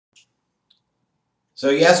So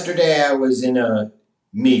yesterday I was in a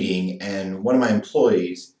meeting and one of my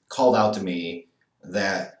employees called out to me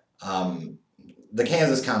that the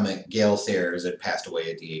Kansas comic Gale Sayers had passed away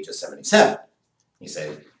at the age of 77. He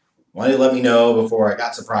said, wanted to let me know before I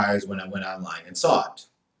got surprised when I went online and saw it.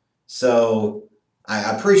 So I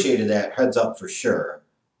appreciated that heads up for sure.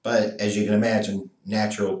 But as you can imagine,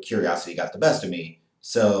 natural curiosity got the best of me.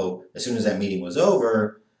 So as soon as that meeting was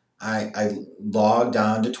over, I logged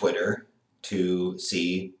on to Twitter to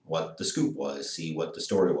see what the scoop was, see what the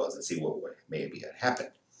story was, and see what maybe had happened.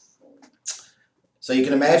 So you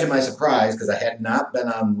can imagine my surprise because I had not been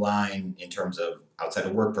online in terms of outside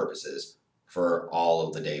of work purposes for all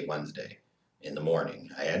of the day Wednesday in the morning.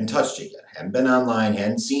 I hadn't touched it yet, hadn't been online,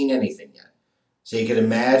 hadn't seen anything yet. So you can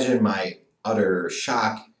imagine my utter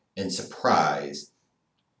shock and surprise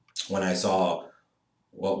when I saw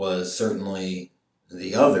what was certainly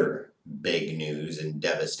the other big news and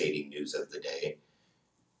devastating news of the day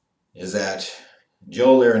is that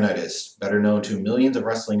Joe Laurinaitis, better known to millions of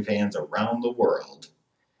wrestling fans around the world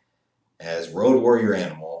as Road Warrior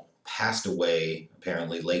Animal, passed away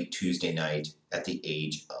apparently late Tuesday night at the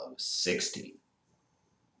age of 60.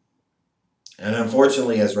 And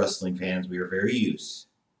unfortunately, as wrestling fans, we are very used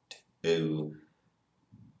to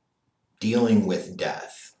dealing with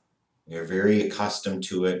death. We are very accustomed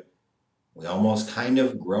to it. We almost kind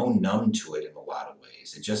of grow numb to it in a lot of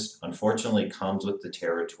ways. It just unfortunately comes with the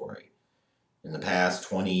territory. In the past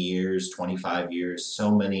 20 years, 25 years,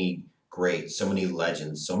 so many greats, so many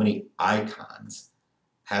legends, so many icons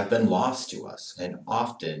have been lost to us, and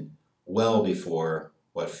often well before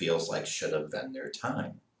what feels like should have been their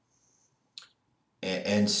time.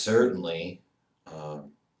 And certainly,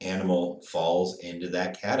 Animal falls into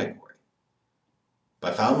that category.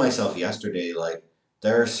 But I found myself yesterday like,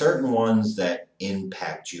 there are certain ones that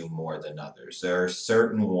impact you more than others. There are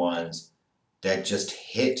certain ones that just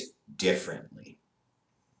hit differently.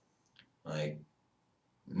 Like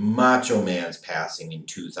Macho Man's passing in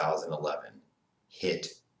 2011 hit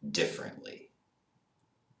differently.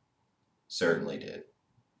 Certainly did.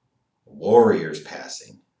 Warrior's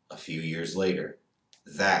passing a few years later,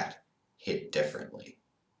 that hit differently.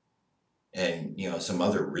 And, some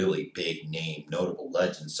other really big name, notable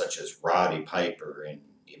legends such as Roddy Piper and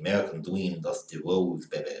the American Dream, Dusty Rhodes,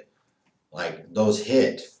 baby. Like, those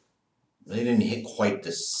hit. They didn't hit quite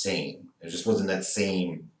the same. There just wasn't that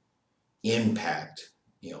same impact,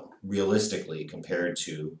 realistically compared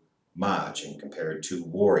to Mach and compared to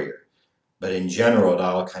Warrior. But in general, it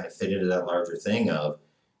all kind of fit into that larger thing of,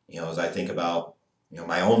 as I think about,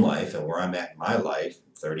 my own life and where I'm at in my life,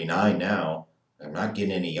 39 now, I'm not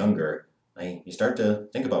getting any younger. You start to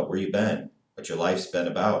think about where you've been, what your life's been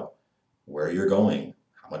about, where you're going,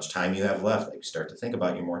 how much time you have left. You start to think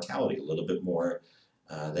about your mortality a little bit more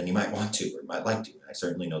than you might want to or might like to. I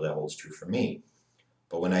certainly know that holds true for me.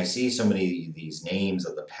 But when I see so many of these names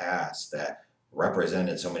of the past that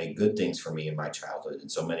represented so many good things for me in my childhood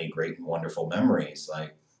and so many great and wonderful memories,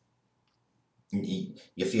 like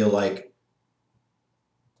you feel like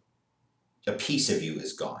a piece of you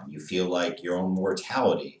is gone. You feel like your own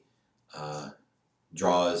mortality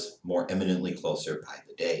draws more imminently closer by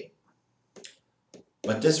the day.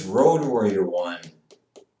 But this Road Warrior one,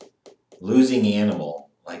 losing Animal,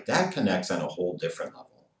 like that connects on a whole different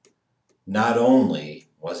level. Not only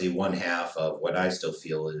was he one half of what I still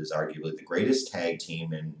feel is arguably the greatest tag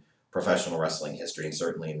team in professional wrestling history, and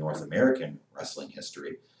certainly in North American wrestling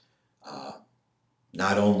history,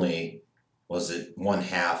 not only was it one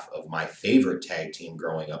half of my favorite tag team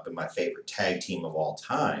growing up and my favorite tag team of all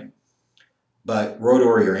time, but Road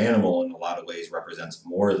Warrior Animal in a lot of ways represents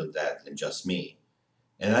more than that than just me.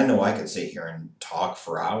 And I know I could sit here and talk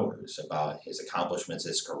for hours about his accomplishments,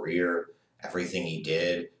 his career, everything he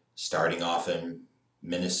did, starting off in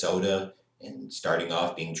Minnesota and starting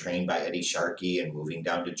off being trained by Eddie Sharkey and moving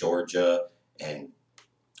down to Georgia and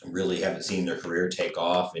really haven't seen their career take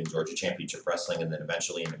off in Georgia Championship Wrestling and then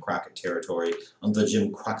eventually in the Crockett territory on the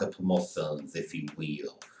Jim Crockett promotions, if you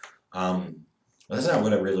will. That's not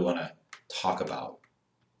what I really want to talk about.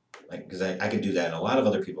 Because I could do that, and a lot of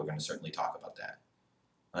other people are going to certainly talk about that.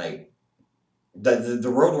 The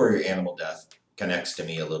Road Warrior Animal death connects to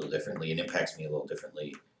me a little differently and impacts me a little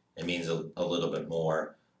differently. It means a little bit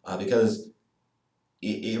more because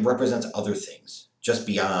it represents other things just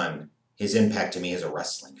beyond his impact to me as a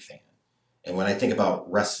wrestling fan. And when I think about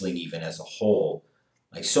wrestling even as a whole,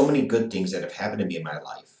 so many good things that have happened to me in my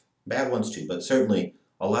life, bad ones too, but certainly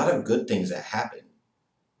a lot of good things that happen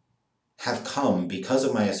have come because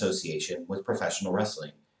of my association with professional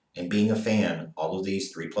wrestling and being a fan all of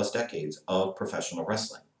these 3+ decades of professional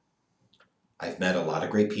wrestling. I've met a lot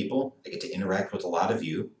of great people. I get to interact with a lot of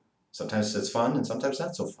you. Sometimes it's fun and sometimes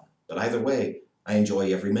not so fun. But either way, I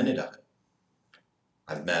enjoy every minute of it.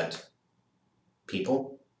 I've met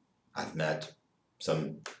people. I've met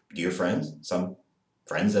some dear friends, some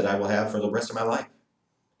friends that I will have for the rest of my life.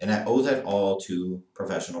 And I owe that all to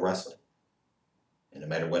professional wrestling. And no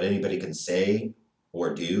matter what anybody can say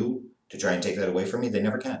or do to try and take that away from me, they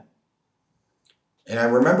never can. And I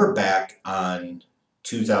remember back on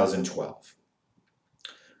 2012.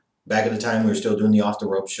 Back at the time, we were still doing the Off the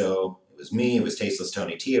Rope show. It was me, it was Tasteless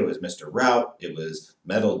Tony T, it was Mr. Rout, it was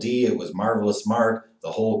Metal D, it was Marvelous Mark,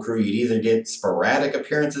 the whole crew. You'd either get sporadic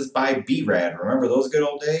appearances by B-Rad. Remember those good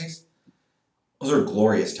old days? Those are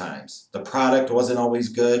glorious times. The product wasn't always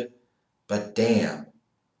good, but damn.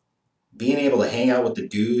 Being able to hang out with the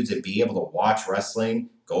dudes and be able to watch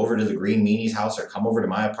wrestling, go over to the Green Meanie's house or come over to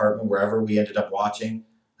my apartment, wherever we ended up watching,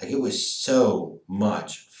 like, it was so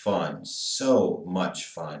much fun. So much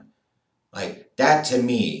fun. Like, that to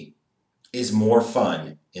me is more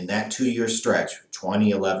fun in that 2-year stretch,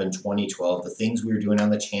 2011, 2012, the things we were doing on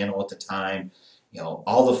the channel at the time, you know,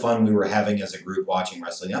 all the fun we were having as a group watching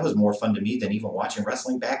wrestling. That was more fun to me than even watching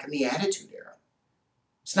wrestling back in the Attitude Era.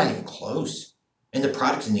 It's not even close. And the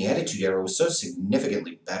product in the Attitude Era was so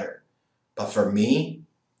significantly better. But for me,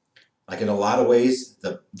 like, in a lot of ways,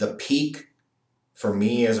 the peak for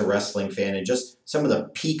me as a wrestling fan, and just some of the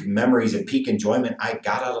peak memories and peak enjoyment I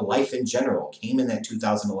got out of life in general, came in that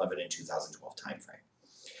 2011 and 2012 timeframe.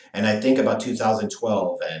 And I think about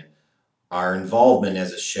 2012 and our involvement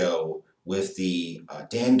as a show with the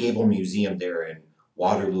Dan Gable Museum there in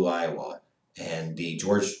Waterloo, Iowa, and the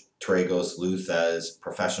George Tragos Luthez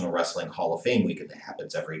Professional Wrestling Hall of Fame weekend that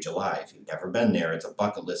happens every July. If you've never been there, it's a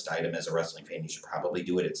bucket list item as a wrestling fan. You should probably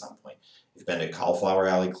do it at some point. If you've been to Cauliflower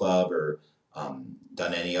Alley Club or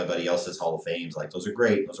done anybody else's Hall of Fames, like, those are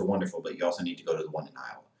great, those are wonderful, but you also need to go to the one in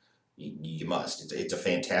Iowa. You must. It's a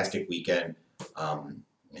fantastic weekend, and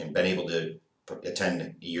been able to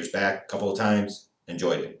attend years back a couple of times.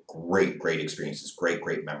 Enjoyed it. Great experiences,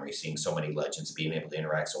 great memories, seeing so many legends, being able to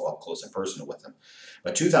interact so up close and personal with them.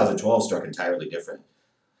 But 2012 struck entirely different.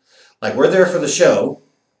 Like, we're there for the show,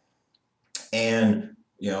 and,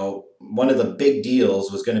 you know, one of the big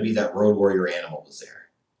deals was going to be that Road Warrior Animal was there.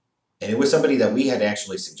 And it was somebody that we had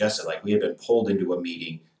actually suggested. Like, we had been pulled into a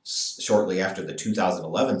meeting shortly after the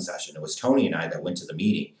 2011 session. It was Tony and I that went to the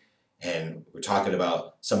meeting, and we're talking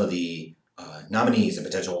about some of the nominees and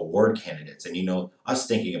potential award candidates. And, you know, us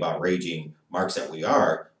thinking about raging marks that we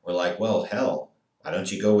are, we're like, well, hell, why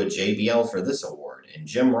don't you go with JBL for this award and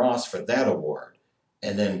Jim Ross for that award?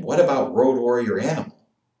 And then what about Road Warrior Animal?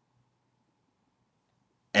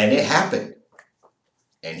 And it happened.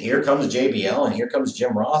 And here comes JBL, and here comes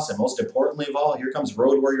Jim Ross, and most importantly of all, here comes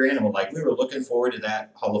Road Warrior Animal. Like, we were looking forward to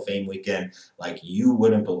that Hall of Fame weekend like you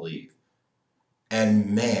wouldn't believe.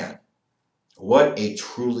 And man, what a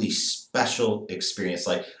truly special experience.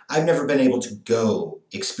 Like, I've never been able to go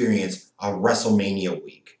experience a WrestleMania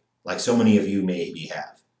week like so many of you maybe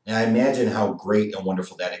have. And I imagine how great and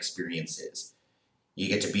wonderful that experience is. You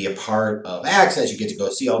get to be a part of Access, you get to go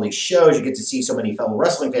see all these shows, you get to see so many fellow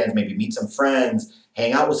wrestling fans, maybe meet some friends,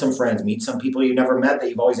 hang out with some friends, meet some people you've never met that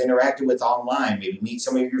you've always interacted with online, maybe meet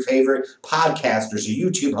some of your favorite podcasters or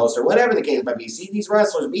YouTube hosts or whatever the case might be. See these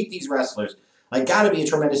wrestlers, meet these wrestlers. Like, gotta be a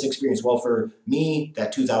tremendous experience. Well, for me,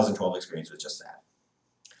 that 2012 experience was just that.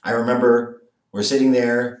 I remember we're sitting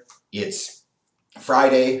there, it's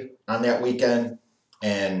Friday on that weekend,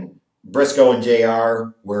 and Briscoe and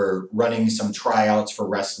JR were running some tryouts for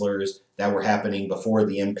wrestlers that were happening before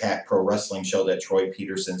the Impact Pro Wrestling show that Troy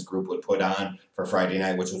Peterson's group would put on for Friday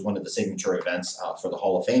night, which was one of the signature events for the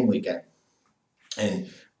Hall of Fame weekend. And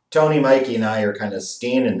Tony, Mikey, and I are kind of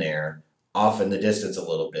standing there off in the distance a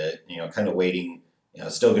little bit, you know, kind of waiting. You know,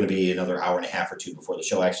 it's still going to be another hour and a half or two before the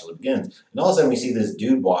show actually begins. And all of a sudden we see this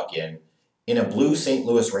dude walk in a blue St.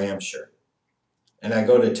 Louis Rams shirt. And I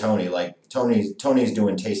go to Tony, like, Tony's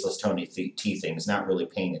doing Tasteless Tony T things, not really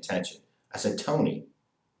paying attention. I said, Tony,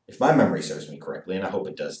 if my memory serves me correctly, and I hope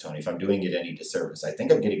it does, Tony, if I'm doing it any disservice, I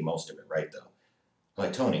think I'm getting most of it right, though. I'm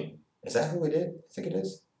like, Tony, is that who we did? I think it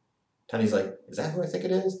is. Tony's like, is that who I think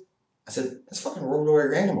it is? I said, that's fucking Road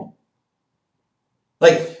Warrior Animal.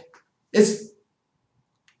 Like, it's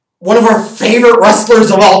one of our favorite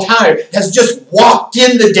wrestlers of all time has just walked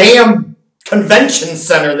in the damn convention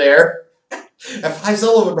center there. At Five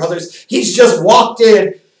Sullivan Brothers, he's just walked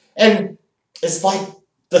in, and it's like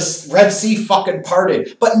the Red Sea fucking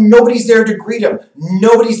parted. But nobody's there to greet him.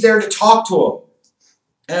 Nobody's there to talk to him.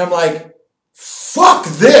 And I'm like, fuck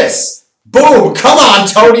this. Boom, come on,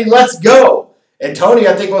 Tony, let's go. And Tony,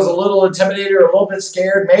 I think, was a little intimidated or a little bit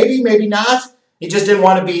scared. Maybe, maybe not. He just didn't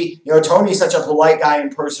want to be, Tony's such a polite guy in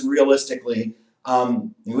person, realistically.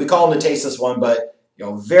 We call him the tasteless one, but,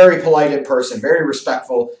 very polite in person, very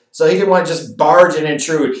respectful. So he didn't want to just barge and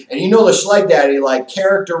intrude. And the Schleg Daddy, like,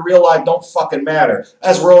 character, real life, don't fucking matter.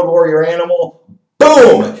 As Road Warrior Animal,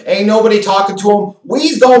 boom! Ain't nobody talking to him.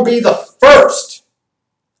 We's gonna be the first.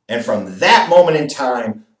 And from that moment in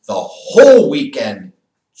time, the whole weekend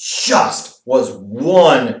just was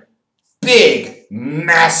one big,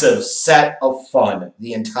 massive set of fun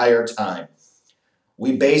the entire time.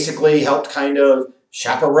 We basically helped kind of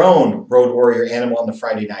chaperone Road Warrior Animal on the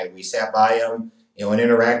Friday night. We sat by him, and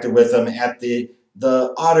interacted with him at the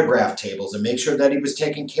autograph tables and make sure that he was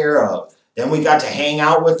taken care of. Then we got to hang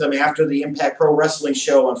out with him after the Impact Pro Wrestling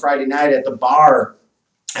show on Friday night at the bar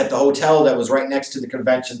at the hotel that was right next to the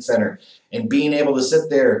convention center. And being able to sit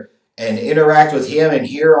there and interact with him and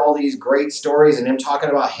hear all these great stories and him talking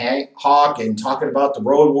about Hank Hawk and talking about the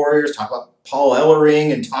Road Warriors, talking about Paul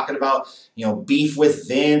Ellering and talking about, beef with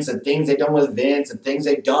Vince and things they've done with Vince and things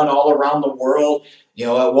they've done all around the world.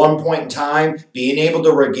 At one point in time, being able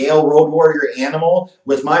to regale Road Warrior Animal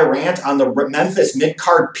with my rant on the Memphis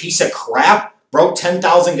mid-card piece of crap, broke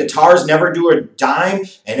 10,000 guitars, never do a dime,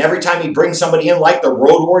 and every time he brings somebody in like the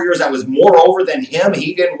Road Warriors that was more over than him,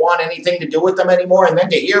 he didn't want anything to do with them anymore, and then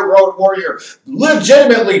to hear Road Warrior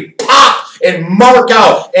legitimately pop and mark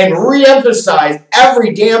out and re-emphasize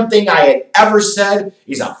every damn thing I had ever said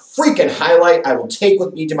is a freaking highlight I will take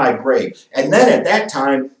with me to my grave. And then at that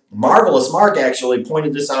time, Marvelous Mark actually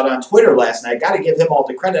pointed this out on Twitter last night. Got to give him all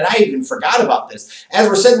the credit. I even forgot about this. As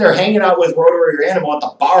we're sitting there hanging out with Road Warrior Animal at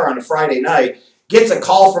the bar on a Friday night, gets a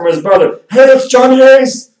call from his brother. Hey, it's John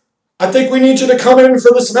Hayes. I think we need you to come in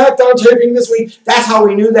for the SmackDown taping this week. That's how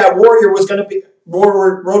we knew that Warrior was going to be,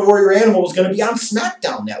 Road Warrior Animal was going to be on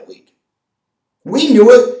SmackDown that week. We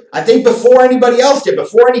knew it, I think, before anybody else did,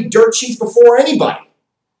 before any dirt sheets, before anybody.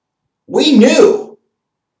 We knew.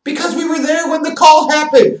 Because we were there when the call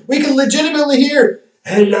happened. We can legitimately hear,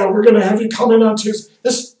 hey, we're going to have you come in on Tuesday.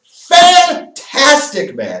 This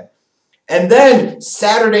fantastic, man. And then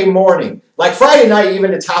Saturday morning, like Friday night, even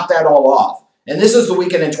to top that all off. And this is the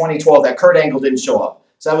weekend in 2012 that Kurt Angle didn't show up.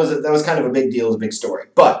 So that was kind of a big deal, it was a big story.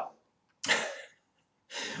 But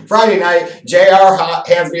Friday night, JR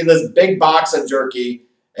hands me this big box of jerky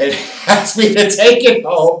and asked me to take it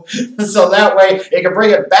home so that way he can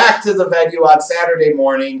bring it back to the venue on Saturday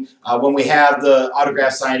morning when we have the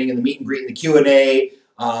autograph signing and the meet and greet and the Q&A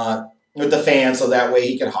with the fans, so that way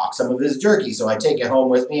he can hawk some of his jerky. So I take it home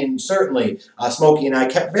with me, and certainly Smokey and I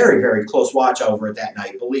kept very, very close watch over it that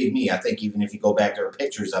night. Believe me, I think even if you go back, there are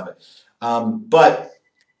pictures of it. But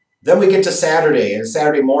then we get to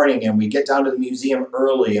Saturday morning, and we get down to the museum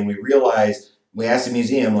early, and we asked the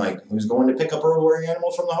museum, like, who's going to pick up a Road Warrior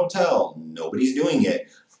Animal from the hotel? Nobody's doing it.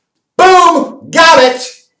 Boom! Got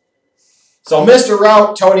it! So Mr.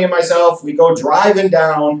 Route, Tony, and myself, we go driving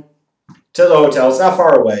down to the hotel. It's not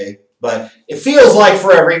far away, but it feels like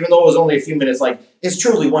forever, even though it was only a few minutes. Like, it's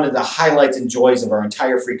truly one of the highlights and joys of our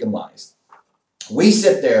entire freaking lives. We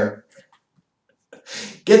sit there,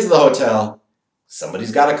 get to the hotel,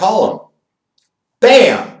 somebody's got to call him.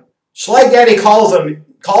 Bam! Schleg Daddy calls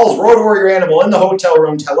Road Warrior Animal in the hotel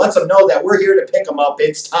room, lets him know that we're here to pick him up.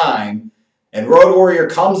 It's time. And Road Warrior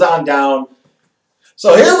comes on down.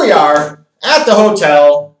 So here we are at the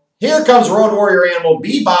hotel. Here comes Road Warrior Animal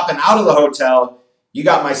bebopping out of the hotel. You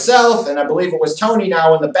got myself, and I believe it was Tony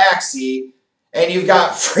now in the back seat. And you've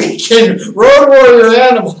got freaking Road Warrior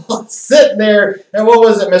Animal sitting there. And what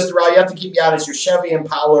was it, Mr. Raw? You have to keep me honest. Your Chevy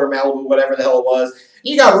Impala or Malibu, whatever the hell it was.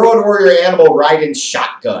 You got Road Warrior Animal riding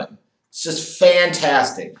shotgun. It's just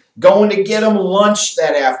fantastic. Going to get him lunch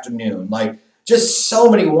that afternoon. Like, just so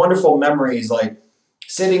many wonderful memories. Like,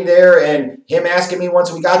 sitting there and him asking me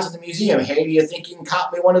once we got to the museum, hey, do you think you can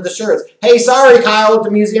cop me one of the shirts? Hey, sorry, Kyle, at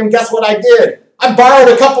the museum, guess what I did? I borrowed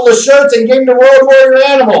a couple of shirts and gave them to Road Warrior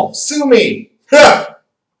Animal. Sue me. What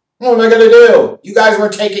am I going to do? You guys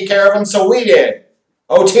weren't taking care of him, so we did.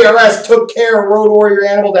 OTRS took care of Road Warrior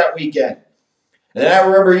Animal that weekend. And then I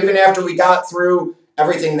remember even after we got through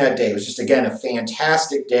everything that day, it was just, again, a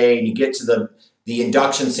fantastic day. And you get to the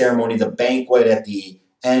induction ceremony, the banquet at the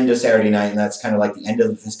end of Saturday night, and that's kind of like the end of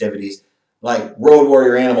the festivities. Like, Road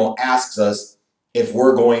Warrior Animal asks us if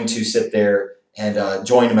we're going to sit there and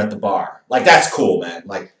join him at the bar. Like, that's cool, man.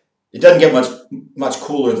 Like, it doesn't get much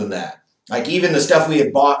cooler than that. Like, even the stuff we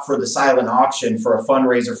had bought for the silent auction for a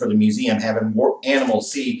fundraiser for the museum, having animals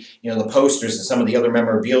see, the posters and some of the other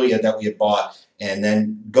memorabilia that we had bought, and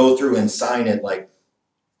then go through and sign it. Like,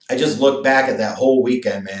 I just look back at that whole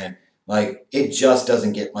weekend, man. Like, it just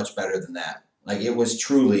doesn't get much better than that. Like, it was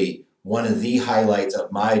truly one of the highlights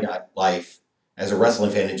of my life as a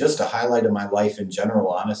wrestling fan, and just a highlight of my life in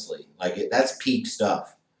general, honestly. Like, that's peak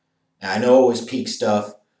stuff. And I know it was peak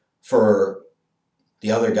stuff for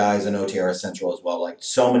the other guys in OTRSCentral as well. Like,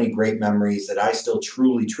 so many great memories that I still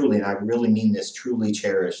truly, and I really mean this, truly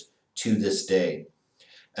cherish to this day.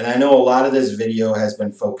 And I know a lot of this video has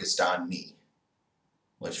been focused on me,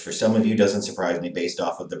 which for some of you doesn't surprise me based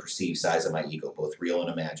off of the perceived size of my ego, both real and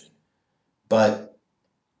imagined. But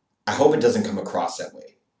I hope it doesn't come across that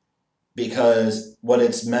way, because what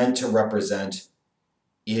it's meant to represent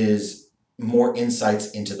is more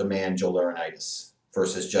insights into the man Joe Laurinaitis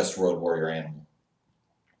versus just Road Warrior Animal.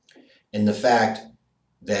 And the fact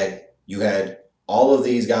that you had all of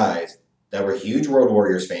these guys that were huge Road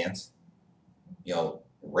Warriors fans, you know,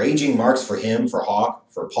 raging marks for him, for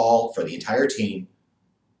Hawk, for Paul, for the entire team,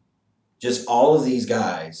 just all of these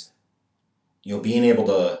guys, you know, being able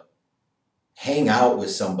to hang out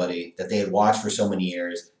with somebody that they had watched for so many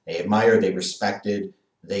years, they admired, they respected,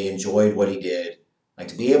 they enjoyed what he did. Like,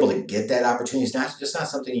 to be able to get that opportunity is not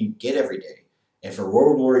something you get every day. And for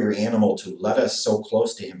Road Warrior Animal to let us so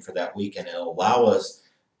close to him for that weekend and allow us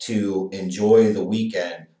to enjoy the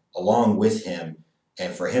weekend along with him,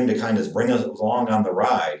 and for him to kind of bring us along on the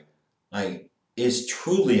ride, like, is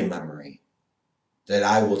truly a memory that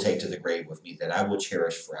I will take to the grave with me, that I will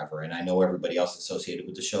cherish forever. And I know everybody else associated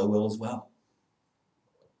with the show will as well.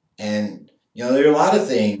 And, you know, there are a lot of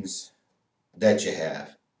things that you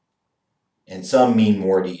have, and some mean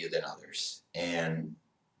more to you than others. And,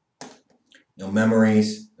 you know,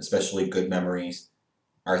 memories, especially good memories,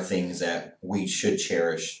 are things that we should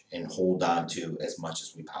cherish and hold on to as much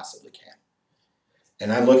as we possibly can.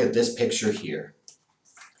 And I look at this picture here.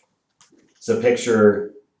 It's a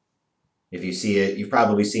picture, if you see it, you've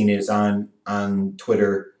probably seen it. It's on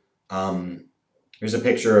Twitter. Here's a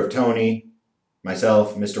picture of Tony,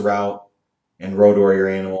 myself, Mr. Route, and Road Warrior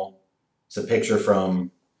Animal. It's a picture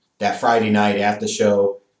from that Friday night at the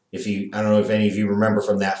show. I don't know if any of you remember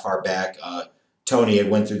from that far back, Tony had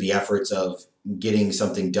went through the efforts of getting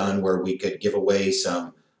something done where we could give away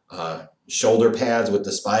some shoulder pads with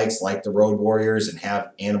the spikes like the Road Warriors and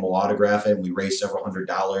have Animal autograph it. And we raised several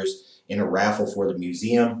 $100s in a raffle for the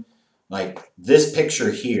museum. Like, this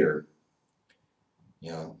picture here,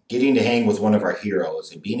 you know, getting to hang with one of our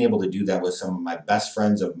heroes and being able to do that with some of my best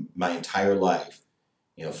friends of my entire life,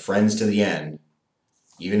 you know, friends to the end,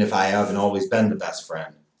 even if I haven't always been the best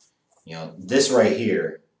friend. You know, this right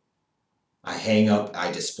here, I hang up,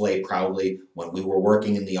 I display proudly. When we were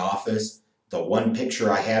working in the office, the one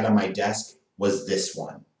picture I had on my desk was this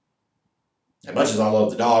one. As much as I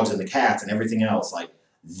love the dogs and the cats and everything else, like,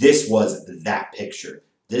 this was that picture.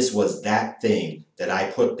 This was that thing that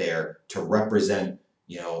I put there to represent,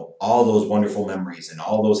 you know, all those wonderful memories and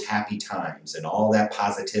all those happy times and all that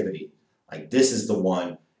positivity. Like, this is the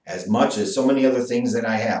one, as much as so many other things that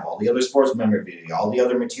I have, all the other sports memorabilia, all the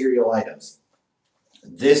other material items.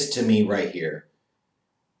 This to me right here,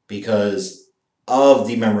 because of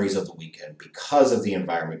the memories of the weekend, because of the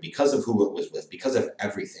environment, because of who it was with, because of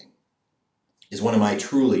everything, is one of my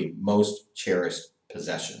truly most cherished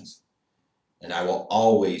possessions. And I will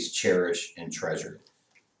always cherish and treasure.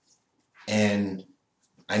 And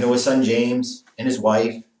I know his son James and his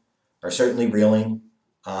wife are certainly reeling.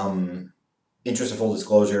 Interest of full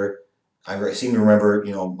disclosure, I seem to remember,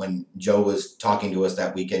 you know, when Joe was talking to us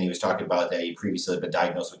that weekend, he was talking about that he previously had been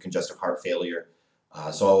diagnosed with congestive heart failure.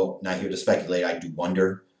 So not here to speculate. I do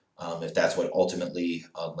wonder if that's what ultimately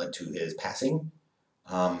led to his passing.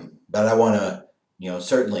 But I want to, you know,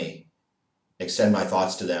 certainly extend my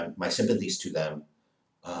thoughts to them, my sympathies to them,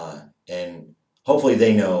 and hopefully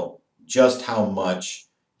they know just how much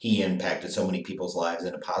he impacted so many people's lives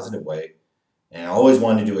in a positive way. And I always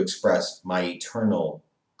wanted to express my eternal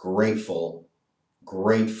grateful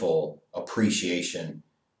appreciation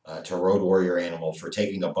to Road Warrior Animal for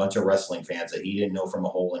taking a bunch of wrestling fans that he didn't know from a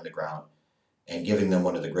hole in the ground and giving them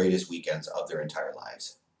one of the greatest weekends of their entire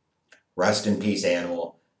lives. Rest in peace,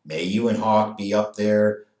 Animal. May you and Hawk be up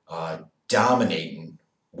there dominating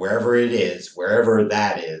wherever it is, wherever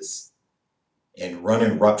that is, and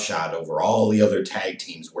running roughshod over all the other tag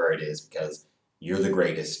teams where it is, because you're the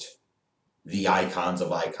greatest, the icons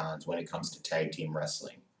of icons when it comes to tag team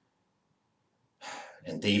wrestling.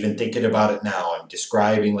 And even thinking about it now, I'm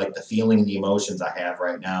describing like the feeling and the emotions I have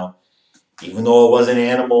right now. Even though it was an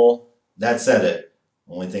Animal that said it,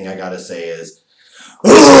 the only thing I gotta say is,